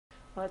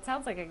Well, it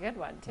sounds like a good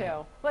one too.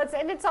 Yeah. Well,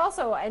 it's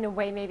also in a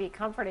way maybe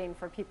comforting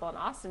for people in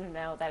Austin to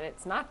know that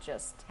it's not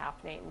just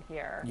happening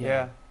here.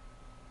 Yeah.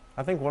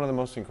 I think one of the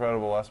most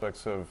incredible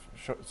aspects of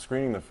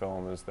screening the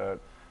film is that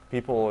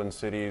people in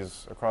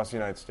cities across the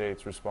United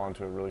States respond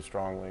to it really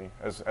strongly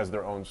as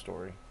their own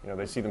story. You know,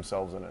 they see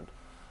themselves in it,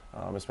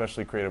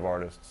 especially creative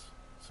artists.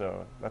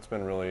 So that's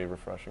been really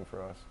refreshing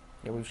for us.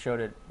 Yeah, we've showed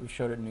it. We've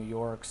showed it in New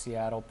York,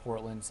 Seattle,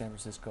 Portland, San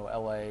Francisco,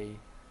 L.A.,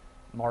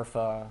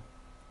 Marfa.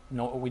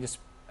 No, we just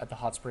at the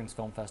Hot Springs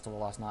Film Festival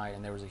last night,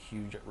 and there was a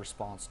huge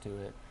response to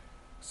it.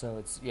 So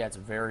it's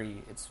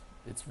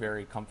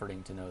very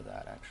comforting to know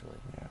that actually.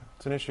 Yeah,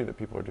 it's an issue that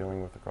people are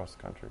dealing with across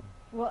the country.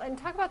 Well, and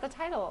talk about the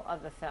title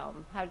of the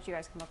film. How did you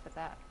guys come up with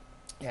that?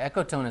 Yeah,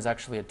 ecotone is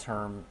actually a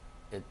term.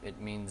 It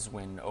means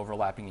when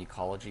overlapping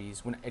ecologies,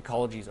 when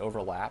ecologies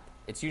overlap.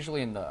 It's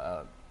usually in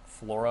the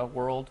flora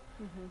world,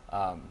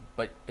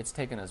 but it's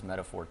taken as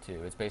metaphor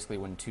too. It's basically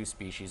when two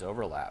species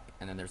overlap,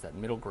 and then there's that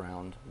middle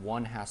ground.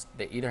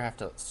 They either have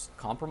to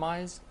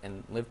compromise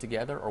and live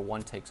together, or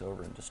one takes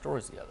over and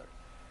destroys the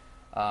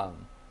other.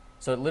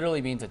 So it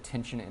literally means a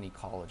tension in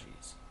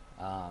ecologies,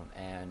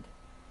 and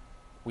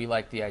we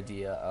like the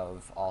idea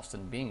of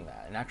Austin being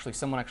that. And actually,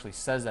 someone actually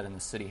says that in the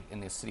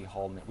city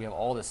hall. We have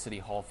all this city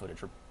hall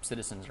footage where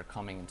citizens are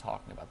coming and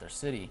talking about their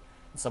city.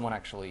 And someone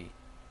actually,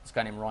 this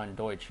guy named Ron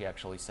Deutsch, he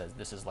actually says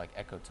this is like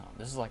ecotone.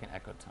 This is like an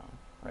ecotone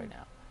right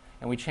now.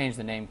 And we changed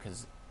the name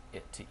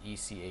to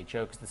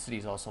ECHO because the city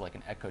is also like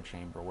an echo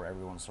chamber where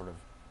everyone's sort of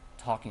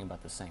talking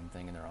about the same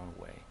thing in their own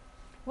way.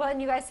 Well,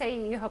 and you guys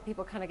say you hope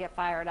people kind of get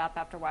fired up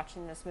after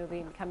watching this movie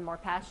and become more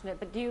passionate,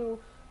 but do you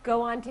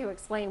go on to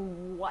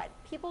explain what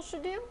people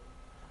should do?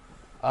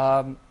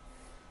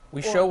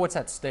 We show what's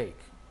at stake.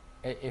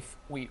 If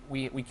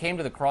we came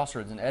to the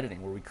crossroads in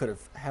editing where we could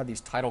have had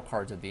these title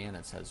cards at the end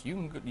that says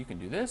you can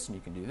do this and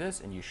you can do this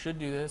and you should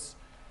do this,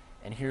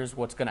 and here's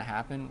what's going to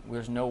happen.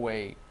 There's no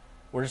way.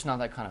 We're just not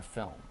that kind of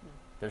film.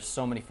 There's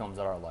so many films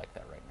that are like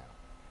that right now.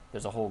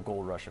 There's a whole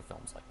gold rush of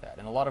films like that,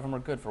 and a lot of them are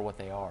good for what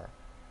they are.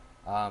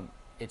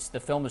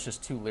 The film is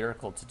just too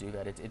lyrical to do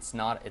that. It's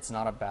not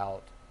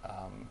about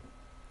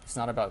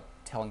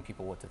telling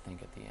people what to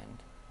think at the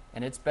end,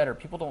 and it's better.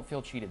 People don't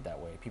feel cheated that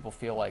way. People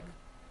feel like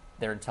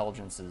their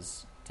intelligence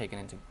is taken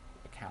into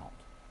account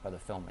by the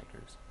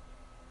filmmakers.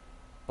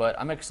 But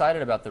I'm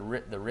excited about the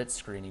Ritz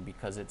screening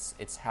because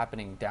it's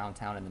happening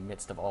downtown in the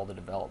midst of all the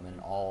development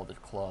and all the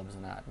clubs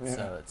and that. Yeah.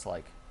 So it's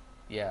like,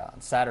 on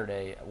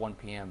Saturday at 1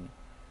 p.m.,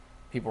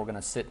 people are going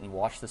to sit and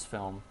watch this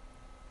film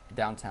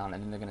downtown,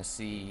 and then they're going to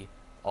see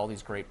all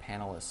these great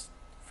panelists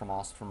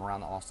from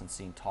around the Austin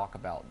scene talk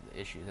about the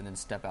issues, and then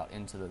step out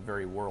into the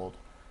very world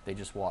they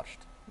just watched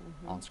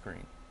on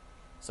screen.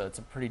 So it's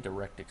a pretty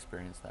direct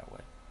experience that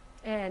way.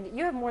 And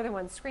you have more than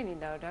one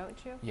screening, though, don't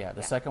you? Yeah,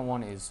 the second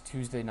one is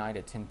Tuesday night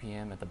at 10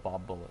 p.m. at the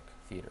Bob Bullock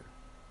Theater.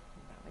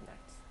 That'll be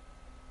nice.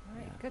 All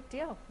right, good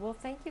deal. Well,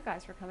 thank you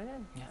guys for coming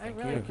in. Yeah, I thank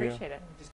really you. appreciate it.